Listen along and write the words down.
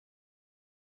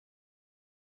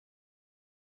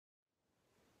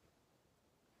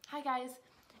Hi guys,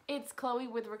 it's Chloe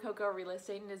with LoCo Real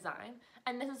Estate and Design,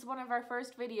 and this is one of our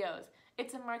first videos.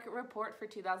 It's a market report for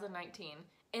 2019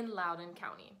 in Loudoun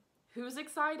County. Who's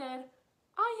excited?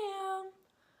 I am!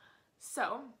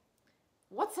 So,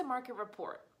 what's a market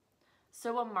report?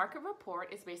 So a market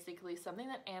report is basically something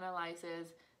that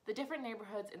analyzes the different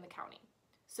neighborhoods in the county.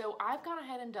 So I've gone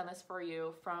ahead and done this for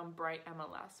you from Bright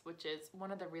MLS, which is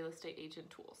one of the real estate agent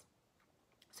tools.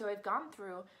 So I've gone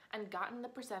through and gotten the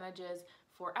percentages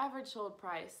for average sold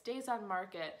price, days on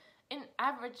market, in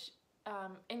average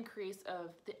increase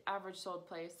of the average sold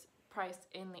price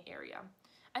in the area.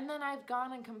 And then I've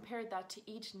gone and compared that to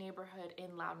each neighborhood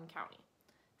in Loudoun County.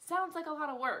 Sounds like a lot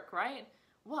of work, right?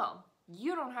 Well,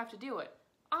 you don't have to do it.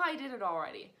 I did it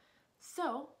already.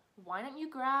 So why don't you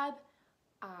grab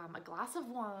a glass of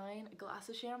wine, a glass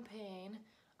of champagne,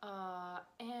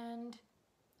 and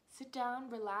sit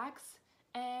down, relax,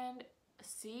 and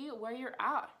see where you're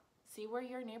at. See where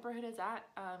your neighborhood is at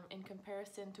in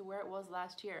comparison to where it was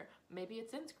last year. Maybe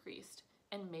it's increased,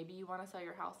 and maybe you want to sell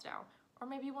your house now, or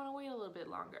maybe you want to wait a little bit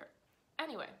longer.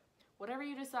 Anyway, whatever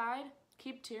you decide,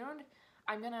 keep tuned.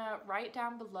 I'm gonna write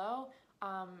down below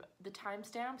the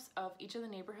timestamps of each of the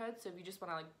neighborhoods, so if you just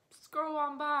want to like scroll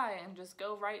on by and just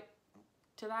go right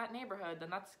to that neighborhood, then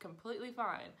that's completely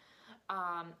fine.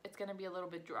 It's gonna be a little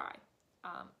bit dry.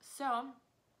 So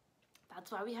that's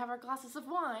why we have our glasses of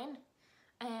wine,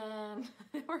 and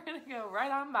we're gonna go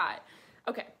right on by.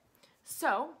 Okay,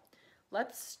 so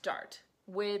let's start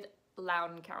with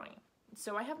Loudoun County.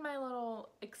 So I have my little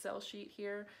Excel sheet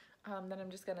here that I'm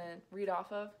just gonna read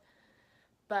off of.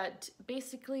 But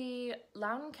basically,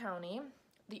 Loudoun County,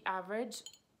 the average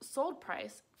sold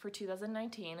price for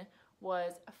 2019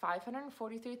 was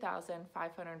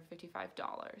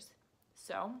 $543,555.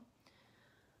 So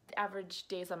the average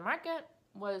days on market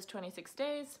was 26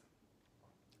 days,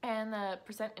 and the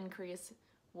percent increase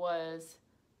was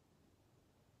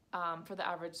for the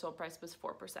average sold price was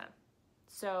 4%.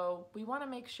 So we want to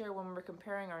make sure when we're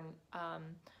comparing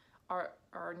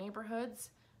our neighborhoods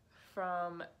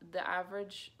from the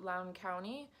average Loudoun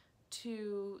County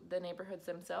to the neighborhoods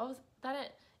themselves,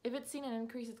 that if it's seen an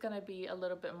increase, it's going to be a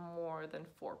little bit more than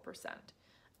 4%.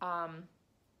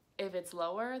 If it's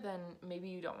lower, then maybe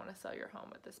you don't want to sell your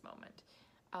home at this moment.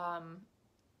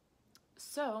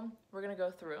 So we're going to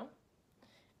go through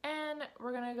and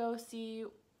we're going to go see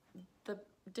the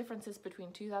differences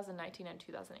between 2019 and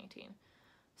 2018.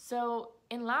 So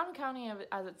in Loudoun County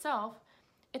as itself,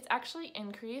 it's actually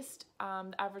increased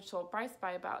the average sold price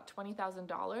by about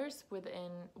 $20,000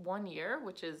 within 1 year,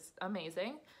 which is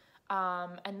amazing.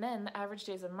 And then the average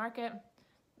days on market,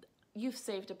 you've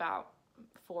saved about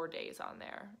 4 days on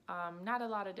there. Not a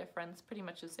lot of difference, pretty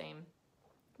much the same,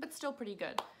 but still pretty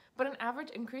good. But an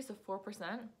average increase of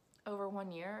 4% over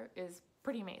 1 year is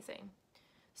pretty amazing.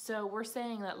 So we're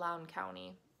saying that Loudoun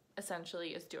County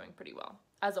essentially is doing pretty well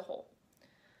as a whole.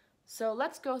 So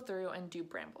let's go through and do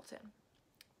Brambleton.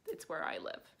 It's where I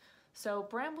live. So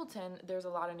Brambleton, there's a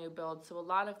lot of new builds, so a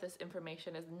lot of this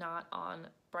information is not on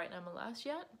Bright MLS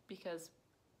yet because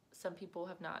some people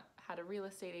have not had a real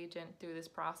estate agent through this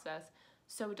process,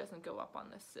 so it doesn't go up on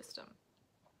this system.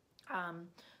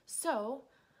 So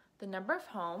the number of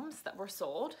homes that were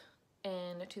sold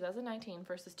in 2019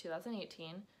 versus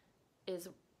 2018 is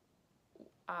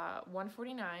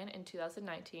 149 in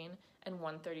 2019 and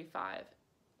 135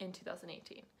 in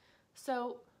 2018.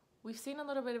 So we've seen a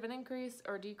little bit of an increase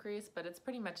or decrease, but it's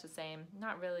pretty much the same.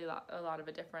 Not really a lot of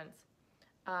a difference.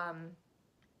 And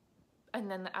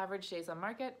then the average days on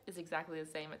market is exactly the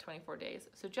same at 24 days,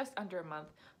 so just under a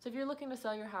month. So if you're looking to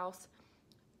sell your house,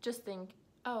 just think,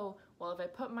 oh, well, if I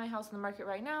put my house on the market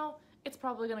right now, it's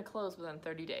probably going to close within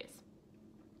 30 days.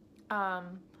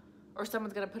 Or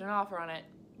someone's going to put an offer on it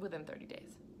within 30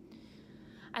 days.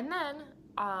 And then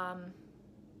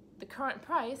the current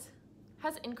price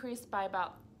has increased by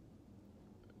about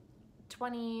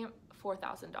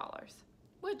 $24,000,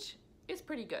 which is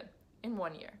pretty good in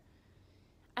 1 year.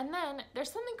 And then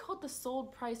there's something called the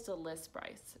sold price to list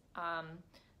price.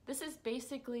 This is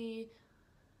basically,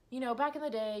 you know, back in the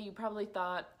day, you probably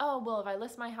thought, oh, well, if I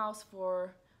list my house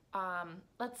for,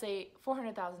 let's say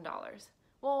 $400,000,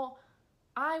 well,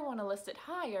 I want to list it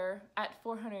higher at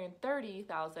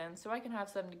 $430,000 so I can have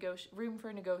some room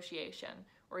for negotiation,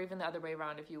 or even the other way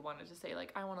around if you wanted to say,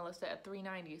 like, I want to list it at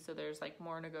 $390 so there's like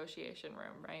more negotiation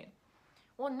room, right?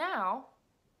 Well, now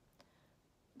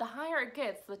the higher it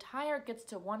gets to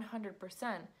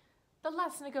 100%, the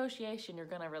less negotiation you're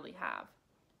gonna really have.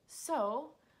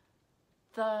 So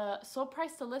the sold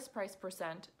price to list price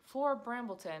percent for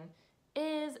Brambleton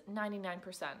is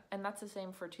 99%, and that's the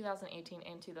same for 2018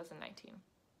 and 2019.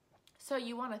 So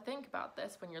you want to think about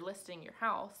this when you're listing your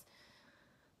house,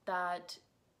 that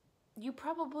you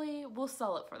probably will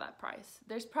sell it for that price.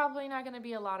 There's probably not going to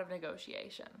be a lot of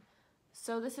negotiation.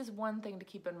 So this is one thing to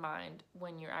keep in mind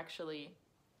when you're actually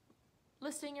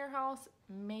listing your house.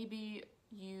 Maybe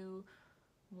you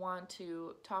want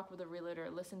to talk with a realtor,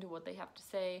 listen to what they have to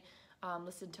say,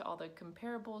 listen to all the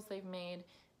comparables they've made,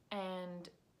 and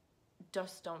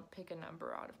just don't pick a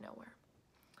number out of nowhere.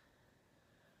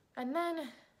 And then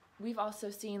we've also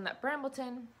seen that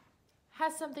Brambleton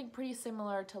has something pretty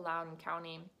similar to Loudoun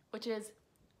County, which is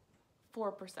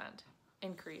 4%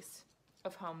 increase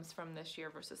of homes from this year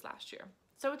versus last year.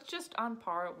 So it's just on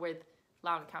par with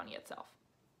Loudoun County itself.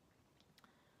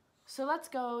 So let's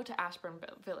go to Ashburn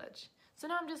Village. So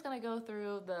now I'm just gonna go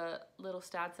through the little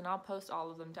stats, and I'll post all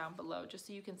of them down below just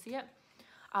so you can see it.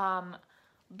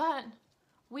 But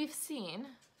we've seen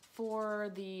for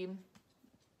the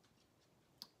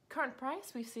current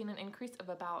price, we've seen an increase of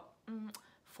about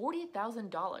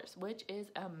 $40,000, which is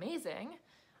amazing.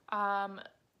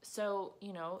 So,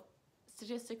 you know,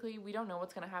 statistically, we don't know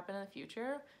what's going to happen in the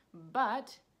future,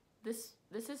 but this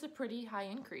is a pretty high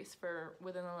increase for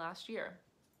within the last year.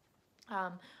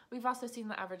 We've also seen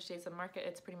the average days on market.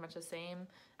 It's pretty much the same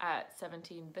at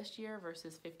 17 this year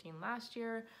versus 15 last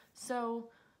year. So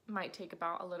it might take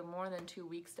about a little more than 2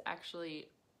 weeks to actually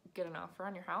get an offer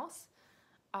on your house.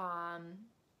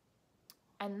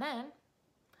 And then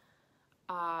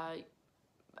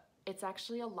it's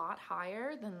actually a lot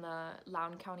higher than the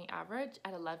Loudoun County average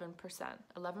at 11%,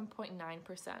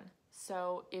 11.9%.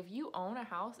 So if you own a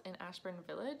house in Ashburn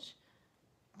Village,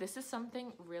 this is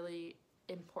something really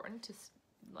important to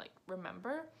like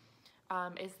remember,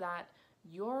 is that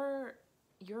your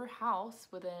house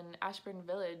within Ashburn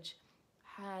Village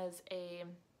has a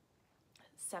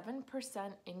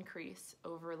 7% increase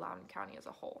over Loudoun County as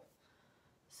a whole.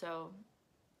 So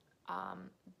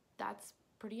that's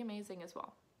pretty amazing as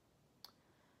well.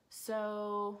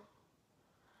 So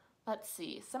let's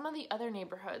see, some of the other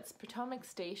neighborhoods. Potomac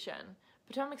Station.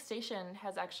 Potomac Station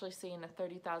has actually seen a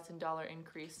 $30,000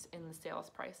 increase in the sales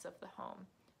price of the home.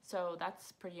 So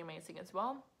that's pretty amazing as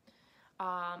well.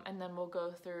 And then we'll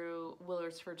go through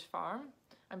Willardsford Farm.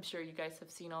 I'm sure you guys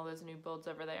have seen all those new builds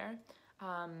over there.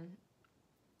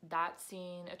 That's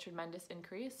seen a tremendous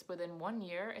increase. Within 1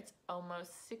 year, it's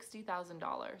almost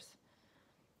 $60,000.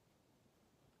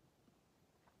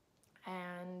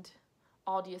 And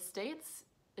Aldi Estates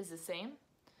is the same.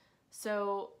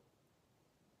 So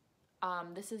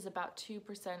this is about 2%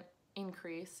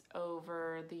 increase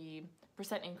over the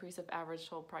percent increase of average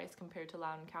sold price compared to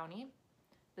Loudoun County.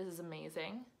 This is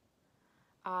amazing.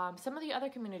 Some of the other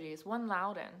communities, One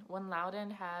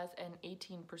Loudoun has an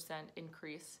 18%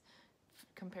 increase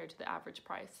compared to the average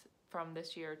price from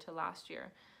this year to last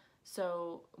year.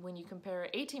 So when you compare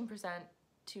 18%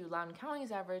 to Loudoun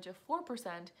County's average of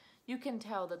 4%, you can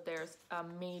tell that there's a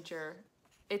major,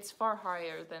 it's far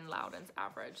higher than Loudoun's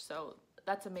average. So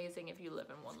that's amazing if you live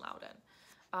in One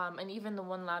Loudoun. And even the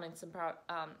One Loudoun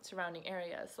surrounding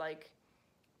areas like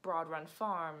Broad Run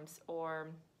Farms or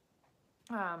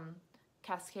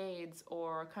Cascades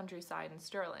or Countryside and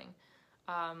Sterling,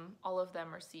 all of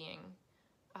them are seeing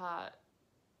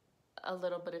a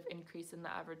little bit of increase in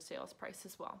the average sales price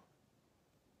as well.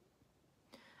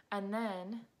 And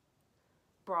then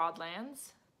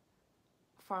Broadlands,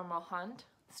 Farmwell Hunt,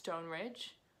 Stone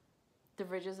Ridge, the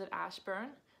Ridges at Ashburn,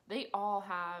 they all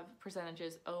have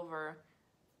percentages over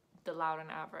the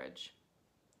Loudoun average.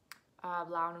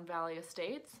 Loudoun Valley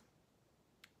Estates,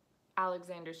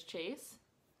 Alexander's Chase,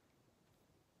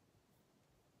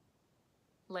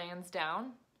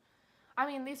 Lansdowne. I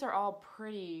mean, these are all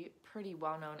pretty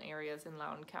well-known areas in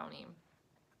Loudoun County.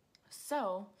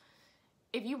 So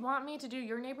if you want me to do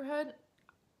your neighborhood,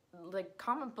 like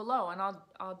comment below and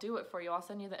I'll do it for you. I'll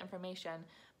send you the information.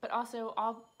 But also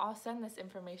I'll send this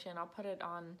information. I'll put it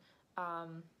on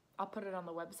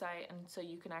the website, and so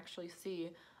you can actually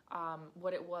see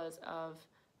what it was of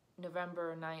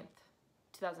November 9th,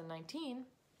 2019,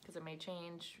 because it may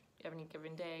change every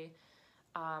given day.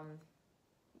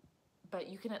 But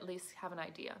you can at least have an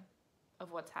idea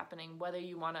of what's happening, whether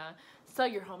you want to sell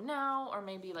your home now or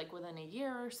maybe like within a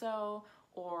year or so,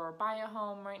 or buy a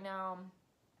home right now.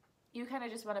 You kind of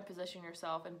just want to position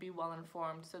yourself and be well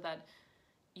informed so that,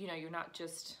 you know, you're not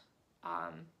just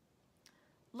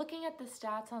looking at the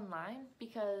stats online,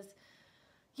 because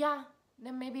yeah,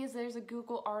 then maybe there's a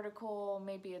Google article,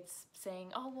 maybe it's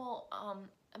saying, oh, well,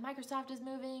 Microsoft is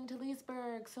moving to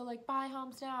Leesburg, so like buy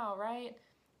homes now, right?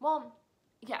 Well,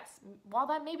 yes, while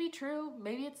that may be true,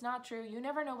 maybe it's not true. You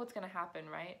never know what's going to happen,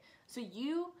 right? So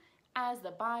you, as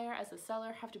the buyer, as the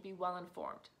seller, have to be well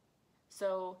informed.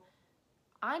 So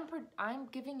I'm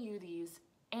giving you these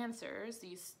answers,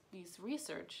 this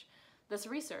research,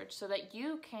 so that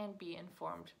you can be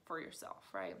informed for yourself,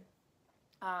 right?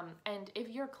 And if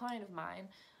you're a client of mine,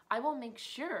 I will make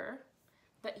sure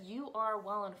that you are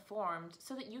well informed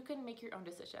so that you can make your own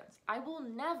decisions. I will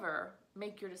never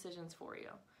make your decisions for you.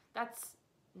 That's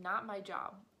not my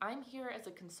job. I'm here as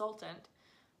a consultant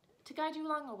to guide you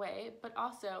along the way, but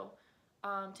also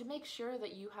to make sure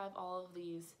that you have all of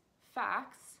these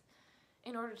facts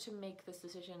in order to make this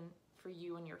decision for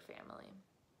you and your family.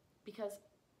 Because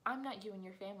I'm not you and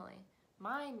your family.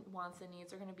 My wants and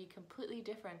needs are going to be completely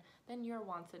different than your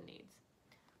wants and needs.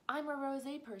 I'm a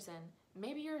rosé person.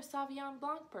 Maybe you're a Sauvignon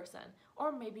Blanc person,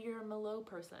 or maybe you're a Merlot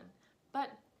person.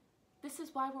 But this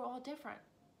is why we're all different.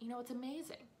 You know, it's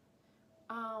amazing.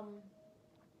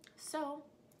 So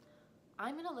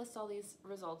I'm going to list all these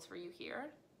results for you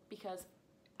here because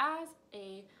as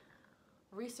a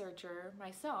researcher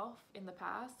myself in the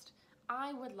past,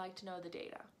 I would like to know the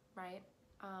data, right?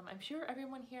 I'm sure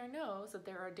everyone here knows that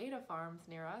there are data farms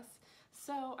near us,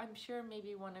 so I'm sure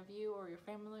maybe one of you or your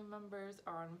family members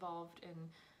are involved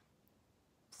in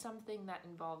something that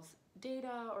involves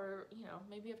data, or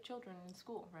maybe you have children in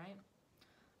school, right?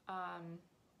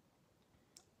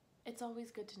 It's always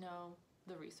good to know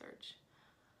the research.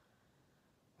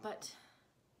 But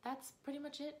that's pretty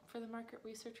much it for the market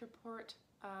research report.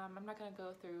 I'm not going to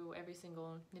go through every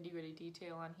single nitty-gritty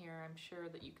detail on here. I'm sure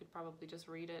that you could probably just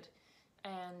read it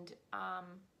and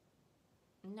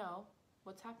know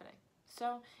what's happening.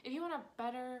 So if you want a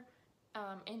better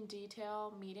in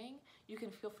detail meeting, you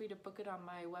can feel free to book it on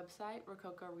my website,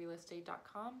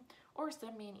 rococorealestate.com, or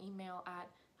send me an email at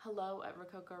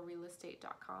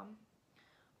hello@rococorealestate.com.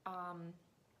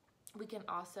 We can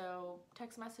also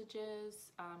text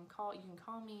messages, you can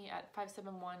call me at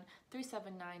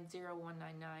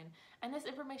 571-379-0199. And this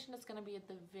information is going to be at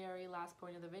the very last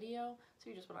point of the video, so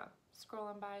you just want to scroll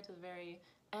on by to the very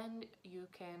end. You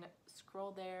can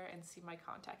scroll there and see my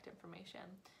contact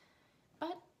information.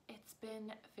 But it's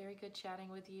been very good chatting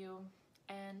with you,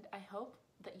 and I hope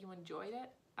that you enjoyed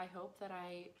it. I hope that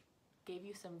I gave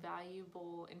you some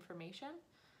valuable information.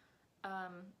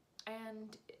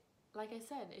 And like I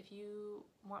said, if you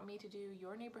want me to do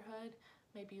your neighborhood,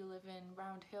 maybe you live in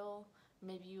Round Hill,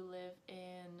 maybe you live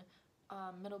in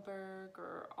Middleburg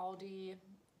or Aldi,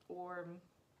 or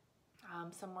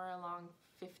somewhere along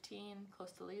 15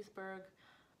 close to Leesburg,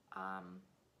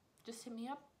 just hit me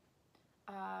up.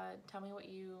 Tell me where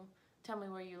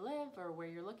you live or where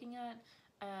you're looking at,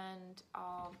 and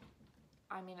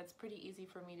it's pretty easy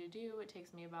for me to do. It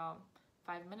takes me about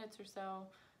 5 minutes or so,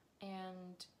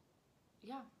 and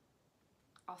yeah,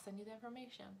 I'll send you the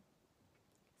information.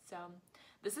 So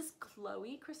this is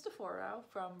Chloe Cristoforo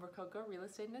from Rococo Real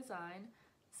Estate and Design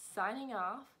signing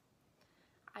off.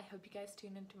 I hope you guys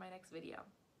tune into my next video.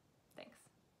 Thanks.